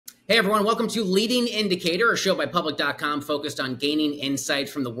Hey everyone, welcome to Leading Indicator, a show by Public.com focused on gaining insight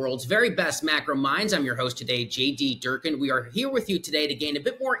from the world's very best macro minds. I'm your host today, JD Durkin. We are here with you today to gain a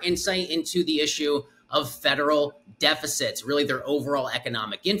bit more insight into the issue of federal deficits, really their overall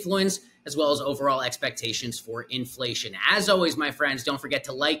economic influence, as well as overall expectations for inflation. As always, my friends, don't forget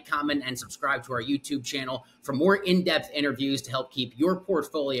to like, comment, and subscribe to our YouTube channel for more in-depth interviews to help keep your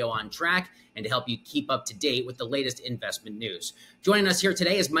portfolio on track and to help you keep up to date with the latest investment news. Joining us here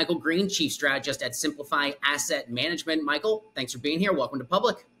today is Michael Green, Chief Strategist at Simplify Asset Management. Michael, thanks for being here. Welcome to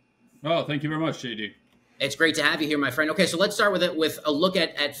Public. Oh, thank you very much, JD. It's great to have you here, my friend. Okay, so let's start with a look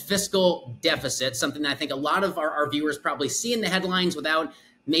at fiscal deficit, something that I think a lot of our viewers probably see in the headlines without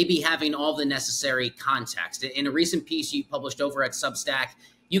maybe having all the necessary context. In a recent piece you published over at Substack,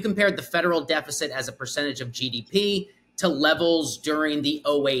 you compared the federal deficit as a percentage of GDP to levels during the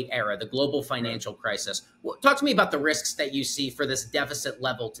 2008 era, the global financial crisis. Talk to me about the risks that you see for this deficit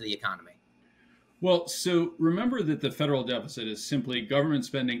level to the economy. Well, so remember that the federal deficit is simply government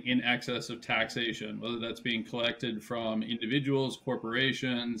spending in excess of taxation, whether that's being collected from individuals,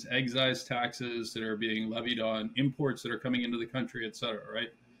 corporations, excise taxes that are being levied on imports that are coming into the country, et cetera, right?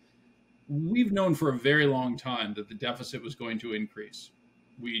 We've known for a very long time that the deficit was going to increase.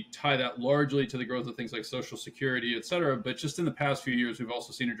 We tie that largely to the growth of things like Social Security, et cetera, but just in the past few years, we've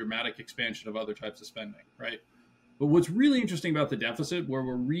also seen a dramatic expansion of other types of spending, right? But what's really interesting about the deficit, where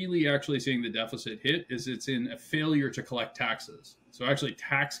we're really actually seeing the deficit hit, is it's in a failure to collect taxes. So actually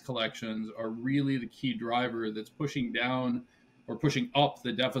tax collections are really the key driver that's pushing down or pushing up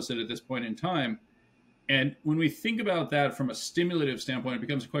the deficit at this point in time. And when we think about that from a stimulative standpoint, it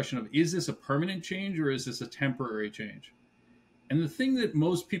becomes a question of, is this a permanent change or is this a temporary change? And the thing that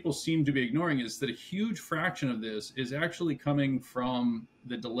most people seem to be ignoring is that a huge fraction of this is actually coming from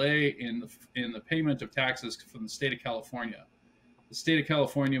the delay in the payment of taxes from the state of California. The state of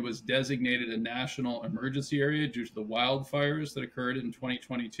California was designated a national emergency area due to the wildfires that occurred in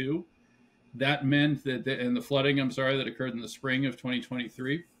 2022. That meant that, and the flooding, that occurred in the spring of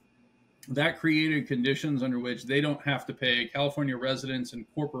 2023. That created conditions under which they don't have to pay California residents and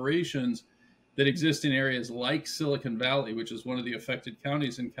corporations that exist in areas like Silicon Valley, which is one of the affected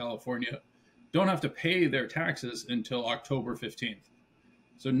counties in California, don't have to pay their taxes until October 15th.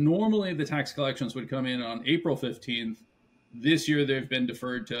 So normally the tax collections would come in on April 15th. This year they've been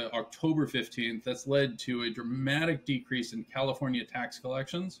deferred to October 15th. That's led to a dramatic decrease in California tax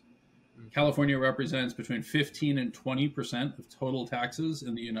collections. California represents between 15 and 20% of total taxes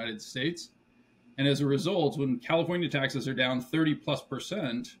in the United States. And as a result, when California taxes are down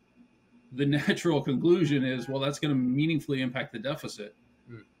 30+%, the natural conclusion is, well, that's going to meaningfully impact the deficit.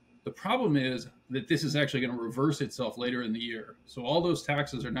 The problem is that this is actually going to reverse itself later in the year. So all those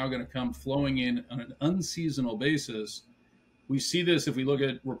taxes are now going to come flowing in on an unseasonal basis. We see this if we look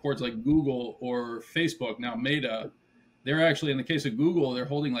at reports like Google or Facebook, now Meta. They're actually, in the case of Google, they're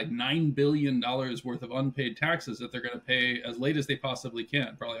holding like $9 billion worth of unpaid taxes that they're going to pay as late as they possibly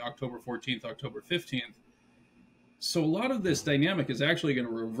can, probably October 14th, October 15th. So a lot of this dynamic is actually going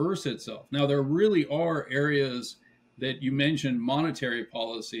to reverse itself. Now, there really are areas that you mentioned, monetary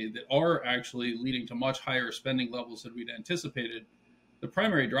policy, that are actually leading to much higher spending levels than we'd anticipated. The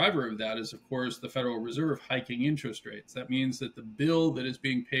primary driver of that is, of course, the Federal Reserve hiking interest rates. That means that the bill that is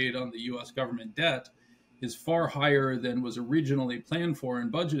being paid on the U.S. government debt is far higher than was originally planned for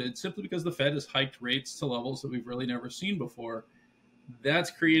and budgeted, simply because the Fed has hiked rates to levels that we've really never seen before.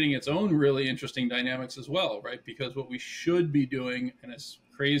 That's creating its own really interesting dynamics as well, right? Because what we should be doing, and as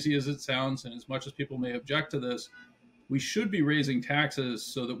crazy as it sounds, and as much as people may object to this, we should be raising taxes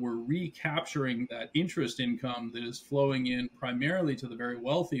so that we're recapturing that interest income that is flowing in primarily to the very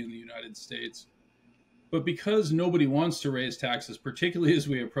wealthy in the United States. But because nobody wants to raise taxes, particularly as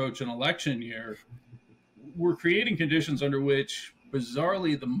we approach an election year, we're creating conditions under which,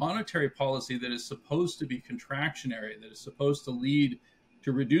 bizarrely, the monetary policy that is supposed to be contractionary, that is supposed to lead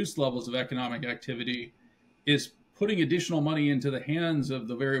to reduced levels of economic activity, is putting additional money into the hands of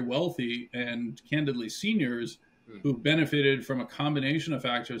the very wealthy and, candidly, seniors who've benefited from a combination of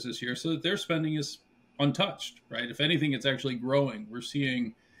factors this year, so that their spending is untouched, right? If anything, it's actually growing. We're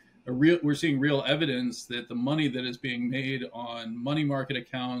seeing real evidence that the money that is being made on money market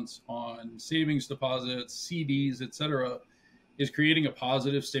accounts, on savings deposits, CDs, et cetera, is creating a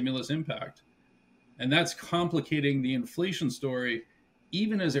positive stimulus impact. And that's complicating the inflation story,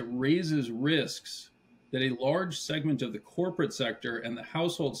 even as it raises risks that a large segment of the corporate sector and the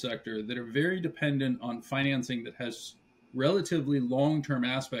household sector that are very dependent on financing that has relatively long-term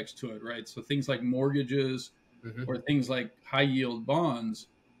aspects to it, right? So things like mortgages or things like high-yield bonds,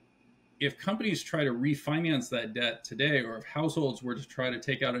 if companies try to refinance that debt today, or if households were to try to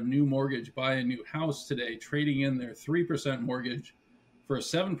take out a new mortgage, buy a new house today, trading in their 3% mortgage for a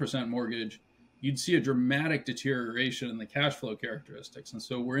 7% mortgage, you'd see a dramatic deterioration in the cash flow characteristics. And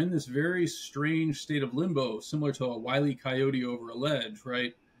so we're in this very strange state of limbo, similar to a Wile E. Coyote over a ledge,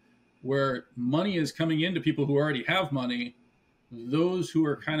 right? Where money is coming into people who already have money. Those who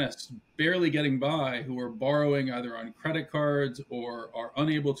are kind of barely getting by, who are borrowing either on credit cards or are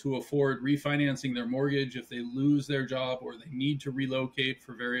unable to afford refinancing their mortgage if they lose their job or they need to relocate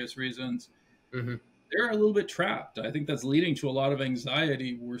for various reasons, they're a little bit trapped. I think that's leading to a lot of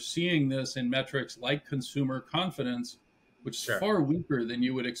anxiety. We're seeing this in metrics like consumer confidence, which is far weaker than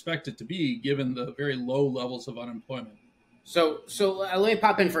you would expect it to be given the very low levels of unemployment. So let me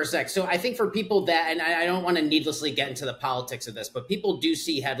pop in for a sec. So I think for people that, and I don't want to needlessly get into the politics of this, but people do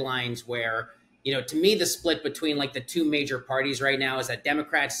see headlines where, you know, to me, the split between like the two major parties right now is that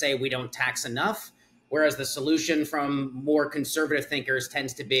Democrats say we don't tax enough, whereas the solution from more conservative thinkers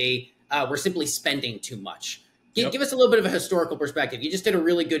tends to be we're simply spending too much. Give us a little bit of a historical perspective. You just did a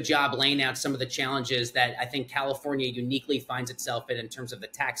really good job laying out some of the challenges that I think California uniquely finds itself in terms of the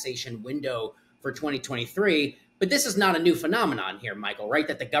taxation window for 2023. But this is not a new phenomenon here, Michael, right?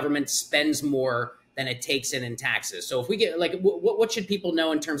 That the government spends more than it takes in taxes. So if we get like, what should people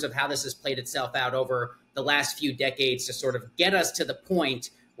know in terms of how this has played itself out over the last few decades to sort of get us to the point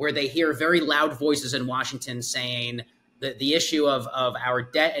where they hear very loud voices in Washington saying that the issue of our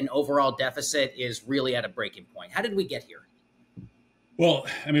debt and overall deficit is really at a breaking point? How did we get here? Well,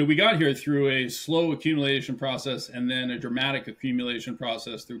 I mean, we got here through a slow accumulation process and then a dramatic accumulation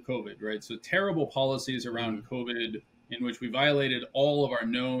process through COVID, right? So terrible policies around COVID in which we violated all of our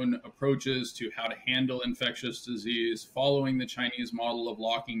known approaches to how to handle infectious disease, following the Chinese model of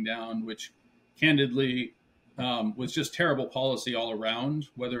locking down, which candidly was just terrible policy all around.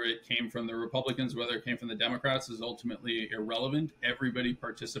 Whether it came from the Republicans, whether it came from the Democrats is ultimately irrelevant. Everybody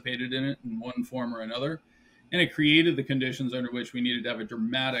participated in it in one form or another. And it created the conditions under which we needed to have a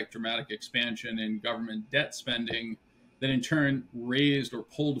dramatic expansion in government debt spending that in turn raised or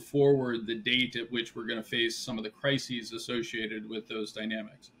pulled forward the date at which we're going to face some of the crises associated with those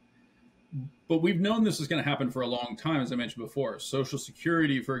dynamics. But we've known this is going to happen for a long time, as I mentioned before. Social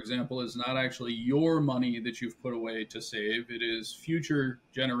Security, for example, is not actually your money that you've put away to save. It is future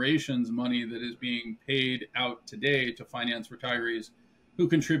generations' money that is being paid out today to finance retirees who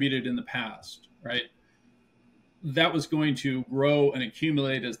contributed in the past, right? That was going to grow and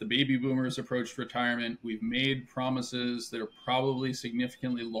accumulate as the baby boomers approached retirement. We've made promises that are probably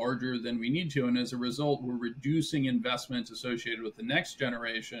significantly larger than we need to. And as a result, we're reducing investments associated with the next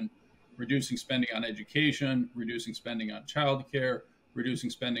generation, reducing spending on education, reducing spending on childcare,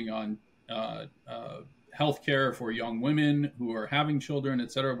 reducing spending on healthcare for young women who are having children,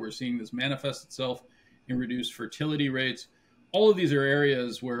 et cetera. We're seeing this manifest itself in reduced fertility rates. All of these are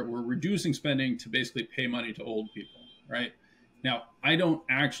areas where we're reducing spending to basically pay money to old people, right? Now, I don't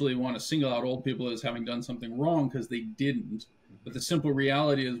actually want to single out old people as having done something wrong because they didn't. But the simple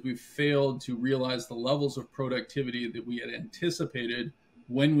reality is we've failed to realize the levels of productivity that we had anticipated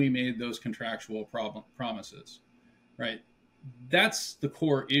when we made those contractual promises, right? That's the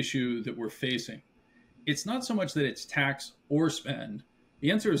core issue that we're facing. It's not so much that it's tax or spend.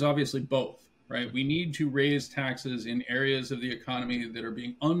 The answer is obviously both. Right, we need to raise taxes in areas of the economy that are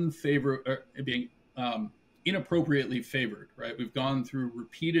being inappropriately favored. Right, we've gone through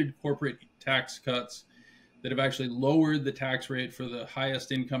repeated corporate tax cuts that have actually lowered the tax rate for the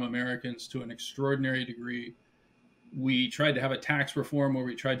highest income Americans to an extraordinary degree. We tried to have a tax reform where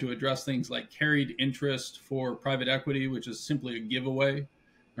we tried to address things like carried interest for private equity, which is simply a giveaway.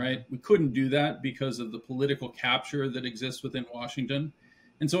 Right, we couldn't do that because of the political capture that exists within Washington.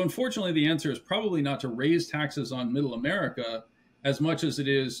 And so, unfortunately, the answer is probably not to raise taxes on middle America as much as it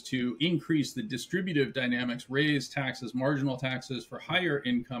is to increase the distributive dynamics, raise taxes, marginal taxes for higher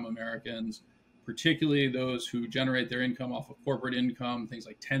income Americans, particularly those who generate their income off of corporate income, things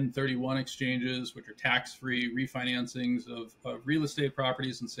like 1031 exchanges, which are tax-free refinancings of real estate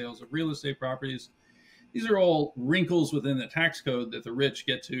properties and sales of real estate properties. These are all wrinkles within the tax code that the rich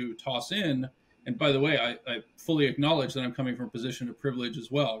get to toss in. And by the way, I fully acknowledge that I'm coming from a position of privilege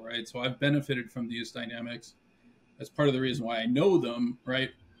as well, right? So I've benefited from these dynamics. That's part of the reason why I know them, right?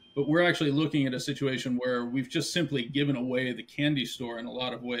 But we're actually looking at a situation where we've just simply given away the candy store in a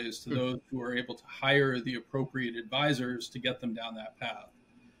lot of ways to those who are able to hire the appropriate advisors to get them down that path.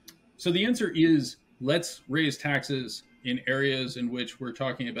 So the answer is let's raise taxes in areas in which we're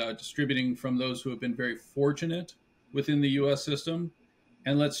talking about distributing from those who have been very fortunate within the U.S. system.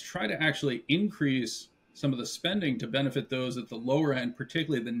 And let's try to actually increase some of the spending to benefit those at the lower end,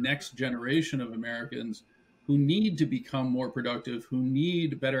 particularly the next generation of Americans who need to become more productive, who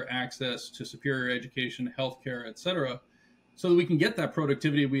need better access to superior education, healthcare, et cetera, so that we can get that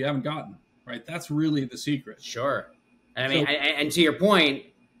productivity we haven't gotten, right? That's really the secret. Sure. And I mean, and to your point,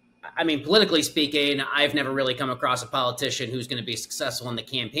 I mean, politically speaking, I've never really come across a politician who's going to be successful on the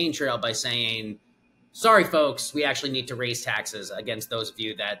campaign trail by saying, sorry, folks, we actually need to raise taxes against those of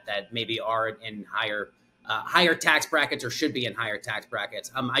you that maybe are in higher tax brackets or should be in higher tax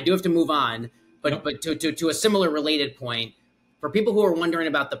brackets. I do have to move on, but to a similar related point, for people who are wondering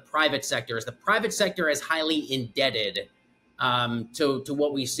about the private sector, is the private sector as highly indebted to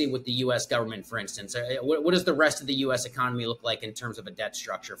what we see with the U.S. government, for instance? What does the rest of the U.S. economy look like in terms of a debt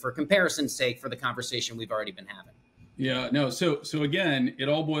structure? For comparison's sake, for the conversation we've already been having. Yeah, no. So again, it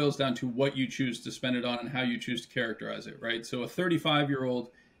all boils down to what you choose to spend it on and how you choose to characterize it, right? So a 35-year-old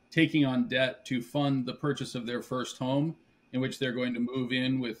taking on debt to fund the purchase of their first home, in which they're going to move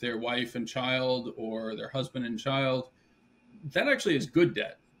in with their wife and child or their husband and child, that actually is good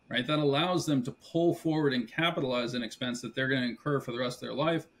debt, right? That allows them to pull forward and capitalize an expense that they're going to incur for the rest of their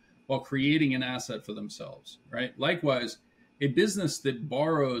life while creating an asset for themselves, right? Likewise, a business that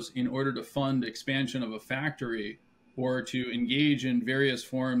borrows in order to fund expansion of a factory or to engage in various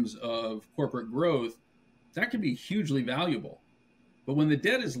forms of corporate growth, that can be hugely valuable. But when the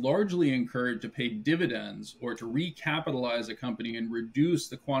debt is largely incurred to pay dividends or to recapitalize a company and reduce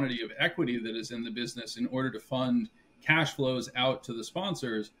the quantity of equity that is in the business in order to fund cash flows out to the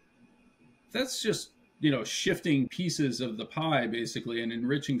sponsors, that's just, shifting pieces of the pie basically and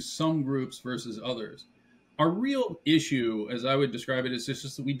enriching some groups versus others. Our real issue, as I would describe it, is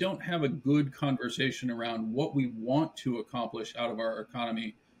just that we don't have a good conversation around what we want to accomplish out of our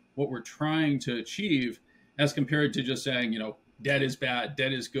economy, what we're trying to achieve, as compared to just saying, debt is bad,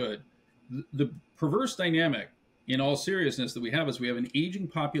 debt is good. The perverse dynamic, in all seriousness, that we have is we have an aging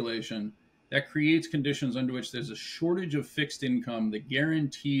population that creates conditions under which there's a shortage of fixed income that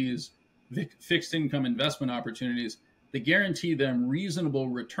guarantees fixed income investment opportunities that guarantee them reasonable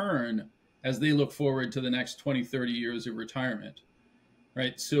return as they look forward to the next 20, 30 years of retirement,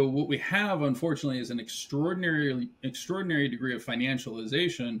 right? So what we have, unfortunately, is an extraordinary degree of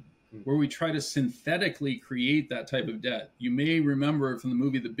financialization where we try to synthetically create that type of debt. You may remember from the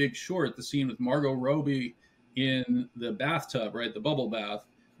movie The Big Short, the scene with Margot Robbie in the bathtub, right? The bubble bath,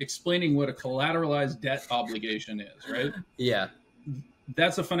 explaining what a collateralized debt obligation is, right? Yeah.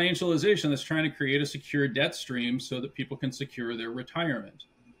 That's a financialization that's trying to create a secure debt stream so that people can secure their retirement.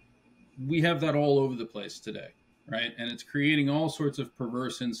 We have that all over the place today, right? And it's creating all sorts of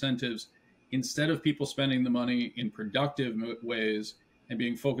perverse incentives. Instead of people spending the money in productive ways and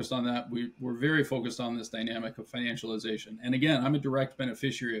being focused on that, we're very focused on this dynamic of financialization. And again, I'm a direct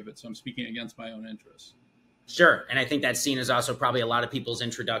beneficiary of it, so I'm speaking against my own interests. Sure. And I think that scene is also probably a lot of people's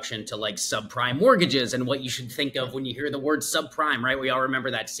introduction to like subprime mortgages and what you should think of when you hear the word subprime, right? We all remember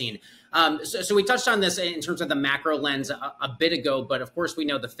that scene. So we touched on this in terms of the macro lens a bit ago, but of course we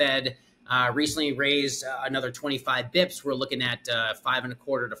know the Fed recently raised another 25 bips. We're looking at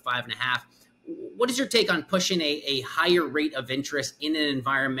 5.25 to 5.5. What is your take on pushing a higher rate of interest in an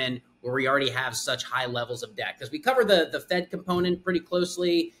environment where we already have such high levels of debt? Because we cover the Fed component pretty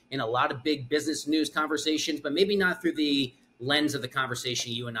closely in a lot of big business news conversations, but maybe not through the lens of the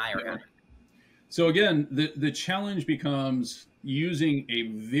conversation you and I are having. So again, the challenge becomes using a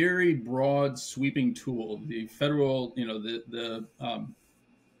very broad sweeping tool. The federal, the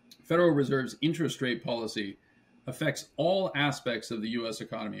Federal Reserve's interest rate policy affects all aspects of the U.S.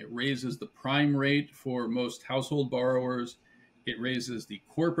 economy. It raises the prime rate for most household borrowers. It raises the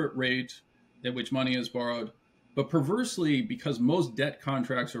corporate rate at which money is borrowed. But perversely, because most debt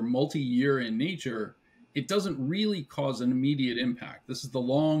contracts are multi-year in nature, it doesn't really cause an immediate impact. This is the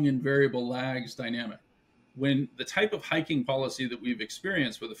long and variable lags dynamic. When the type of hiking policy that we've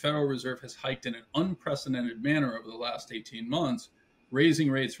experienced, where the Federal Reserve has hiked in an unprecedented manner over the last 18 months,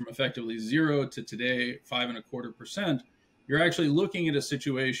 raising rates from effectively 0 to today 5.25%, you're actually looking at a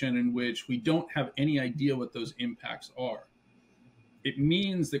situation in which we don't have any idea what those impacts are. It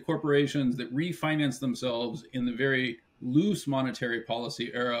means that corporations that refinance themselves in the very loose monetary policy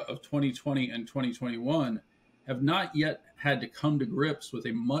era of 2020 and 2021 have not yet had to come to grips with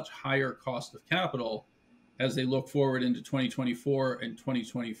a much higher cost of capital as they look forward into 2024 and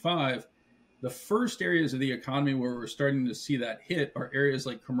 2025. The first areas of the economy where we're starting to see that hit are areas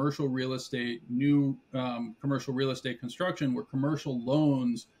like commercial real estate, new commercial real estate construction, where commercial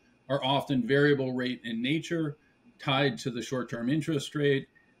loans are often variable rate in nature, tied to the short-term interest rate,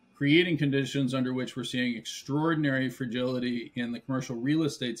 creating conditions under which we're seeing extraordinary fragility in the commercial real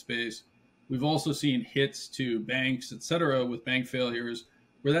estate space, We've also seen hits to banks, et cetera, with bank failures,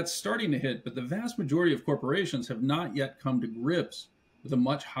 where that's starting to hit. But the vast majority of corporations have not yet come to grips with a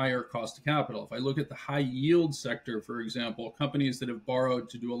much higher cost of capital. If I look at the high yield sector, for example, companies that have borrowed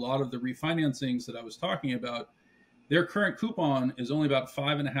to do a lot of the refinancings that I was talking about, their current coupon is only about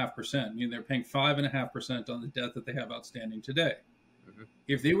 5.5%. Meaning they're paying 5.5% on the debt that they have outstanding today. Mm-hmm.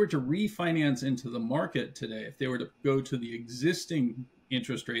 If they were to refinance into the market today, if they were to go to the existing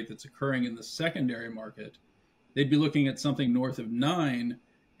interest rate that's occurring in the secondary market, they'd be looking at something north of 9.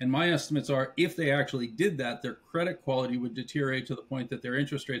 And my estimates are, if they actually did that, their credit quality would deteriorate to the point that their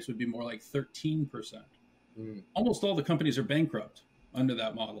interest rates would be more like 13%. Mm. Almost all the companies are bankrupt under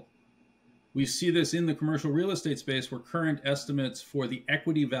that model. We see this in the commercial real estate space, where current estimates for the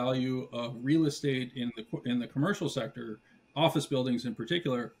equity value of real estate in the commercial sector, office buildings in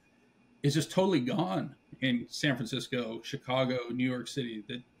particular, is just totally gone in San Francisco, Chicago, New York City.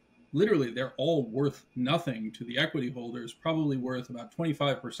 That literally they're all worth nothing to the equity holders, probably worth about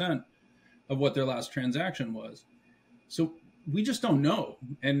 25% of what their last transaction was. So we just don't know.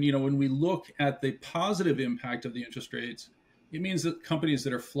 And when we look at the positive impact of the interest rates, it means that companies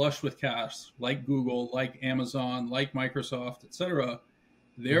that are flush with cash, like Google, like Amazon, like Microsoft, et cetera,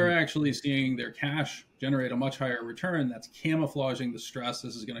 they're actually seeing their cash generate a much higher return. That's camouflaging the stress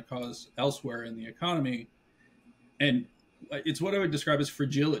this is going to cause elsewhere in the economy. And it's what I would describe as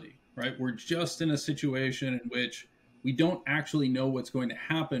fragility, right? We're just in a situation in which we don't actually know what's going to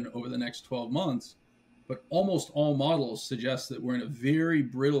happen over the next 12 months, but almost all models suggest that we're in a very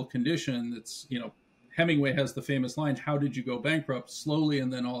brittle condition. That's, Hemingway has the famous line, "How did you go bankrupt? Slowly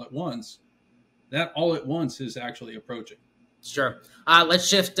and then all at once." That all at once is actually approaching. Sure. Let's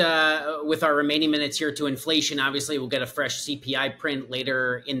shift with our remaining minutes here to inflation. Obviously, we'll get a fresh CPI print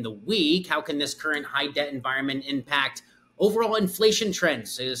later in the week. How can this current high debt environment impact overall inflation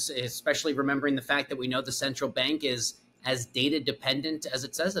trends, especially remembering the fact that we know the central bank is as data dependent as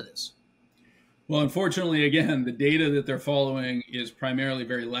it says it is? Well, unfortunately, again, the data that they're following is primarily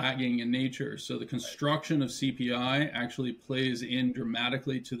very lagging in nature. So the construction of CPI actually plays in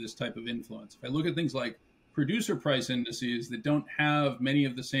dramatically to this type of influence. If I look at things like producer price indices that don't have many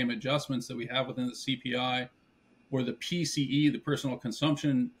of the same adjustments that we have within the CPI, or the PCE, the personal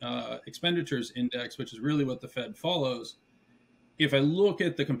consumption expenditures index, which is really what the Fed follows. If I look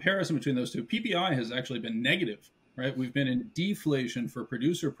at the comparison between those two, PPI has actually been negative. Right? We've been in deflation for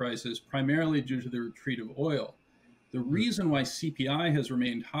producer prices, primarily due to the retreat of oil. The reason why CPI has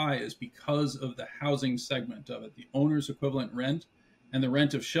remained high is because of the housing segment of it, the owner's equivalent rent and the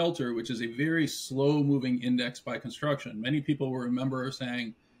rent of shelter, which is a very slow moving index by construction. Many people will remember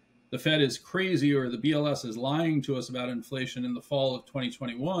saying the Fed is crazy or the BLS is lying to us about inflation in the fall of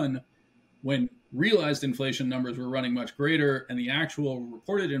 2021, when realized inflation numbers were running much greater and the actual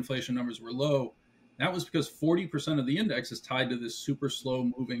reported inflation numbers were low. That was because 40% of the index is tied to this super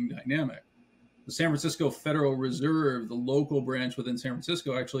slow moving dynamic. The San Francisco Federal Reserve, the local branch within San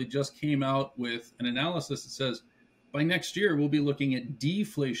Francisco, actually just came out with an analysis that says by next year, we'll be looking at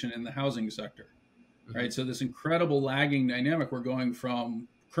deflation in the housing sector, right? So this incredible lagging dynamic, we're going from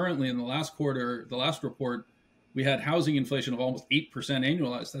currently in the last quarter, the last report, we had housing inflation of almost 8%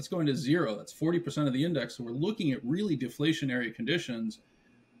 annualized. That's going to zero. That's 40% of the index. So we're looking at really deflationary conditions.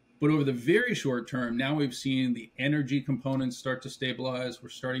 But over the very short term, now we've seen the energy components start to stabilize. We're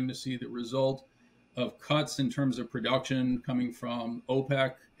starting to see the result of cuts in terms of production coming from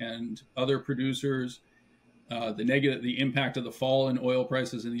OPEC and other producers. The impact of the fall in oil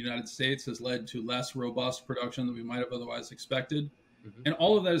prices in the United States has led to less robust production than we might have otherwise expected. And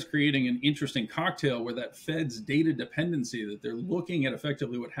all of that is creating an interesting cocktail where that Fed's data dependency, that they're looking at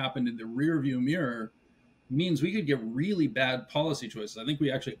effectively what happened in the rearview mirror, means we could get really bad policy choices. I think we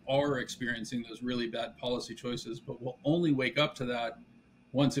actually are experiencing those really bad policy choices, but we'll only wake up to that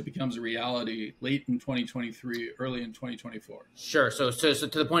once it becomes a reality late in 2023, early in 2024. Sure. So to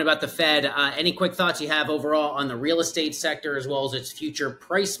the point about the Fed, any quick thoughts you have overall on the real estate sector as well as its future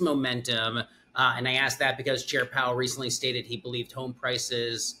price momentum? And I asked that because Chair Powell recently stated he believed home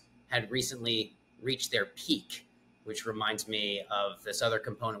prices had recently reached their peak, which reminds me of this other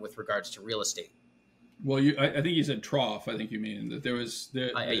component with regards to real estate. Well, I think you said trough. I think you mean that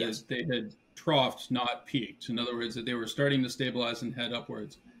yes. They had troughed, not peaked. In other words, that they were starting to stabilize and head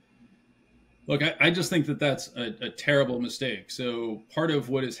upwards. Look, I just think that that's a terrible mistake. So part of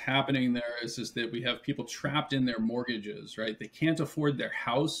what is happening there is that we have people trapped in their mortgages, right? They can't afford their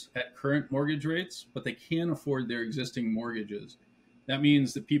house at current mortgage rates, but they can afford their existing mortgages. That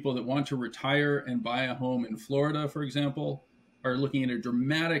means that people that want to retire and buy a home in Florida, for example, are looking at a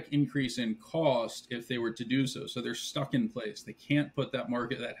dramatic increase in cost if they were to do so. So they're stuck in place. They can't put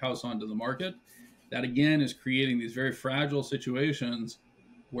that house onto the market. That again is creating these very fragile situations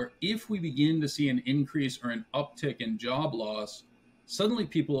where if we begin to see an increase or an uptick in job loss, suddenly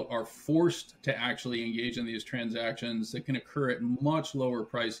people are forced to actually engage in these transactions that can occur at much lower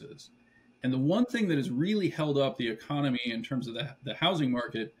prices. And the one thing that has really held up the economy in terms of the housing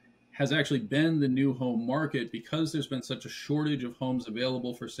market has actually been the new home market, because there's been such a shortage of homes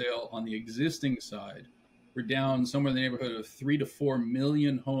available for sale on the existing side. We're down somewhere in the neighborhood of 3 to 4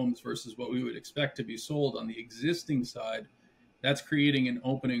 million homes versus what we would expect to be sold on the existing side. That's creating an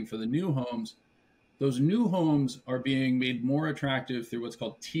opening for the new homes. Those new homes are being made more attractive through what's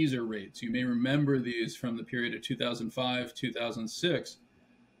called teaser rates. You may remember these from the period of 2005, 2006.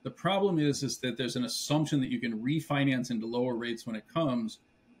 The problem is that there's an assumption that you can refinance into lower rates when it comes.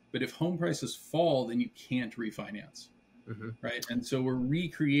 But if home prices fall, then you can't refinance, right? And so we're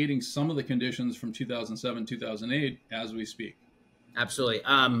recreating some of the conditions from 2007, 2008 as we speak. Absolutely.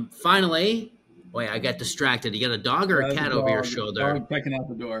 Finally, wait, I got distracted. You got a dog or a cat over your shoulder? Dog checking out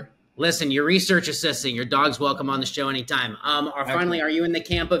the door. Listen, your research assistant, your dog's welcome on the show anytime. Finally, are you in the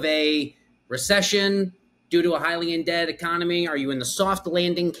camp of a recession due to a highly indebted economy? Are you in the soft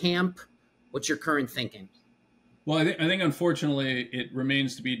landing camp? What's your current thinking? Well, I think unfortunately it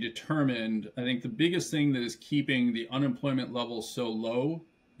remains to be determined. I think the biggest thing that is keeping the unemployment level so low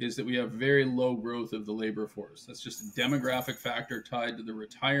is that we have very low growth of the labor force. That's just a demographic factor tied to the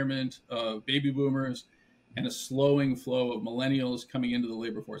retirement of baby boomers and a slowing flow of millennials coming into the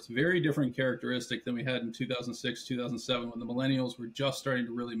labor force. Very different characteristic than we had in 2006, 2007, when the millennials were just starting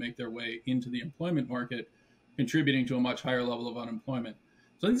to really make their way into the employment market, contributing to a much higher level of unemployment.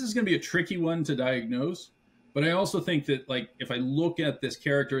 So I think this is going to be a tricky one to diagnose. But I also think that, like, if I look at this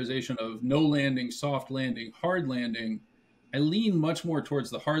characterization of no landing, soft landing, hard landing, I lean much more towards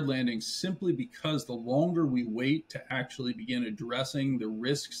the hard landing, simply because the longer we wait to actually begin addressing the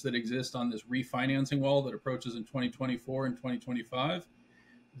risks that exist on this refinancing wall that approaches in 2024 and 2025,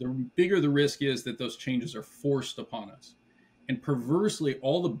 the bigger the risk is that those changes are forced upon us. And perversely,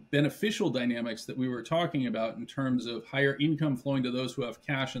 all the beneficial dynamics that we were talking about in terms of higher income flowing to those who have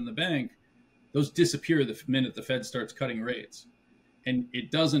cash in the bank, those disappear the minute the Fed starts cutting rates. And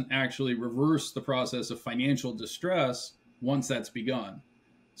it doesn't actually reverse the process of financial distress once that's begun.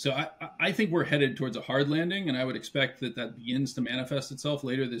 So I think we're headed towards a hard landing, and I would expect that begins to manifest itself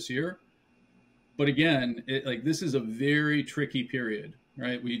later this year. But again, this is a very tricky period,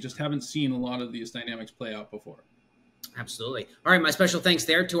 right? We just haven't seen a lot of these dynamics play out before. Absolutely. All right, my special thanks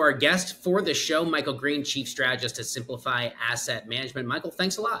there to our guest for the show, Michael Green, Chief Strategist at Simplify Asset Management. Michael,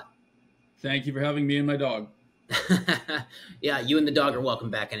 thanks a lot. Thank you for having me and my dog. Yeah, you and the dog are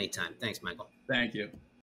welcome back anytime. Thanks, Michael. Thank you.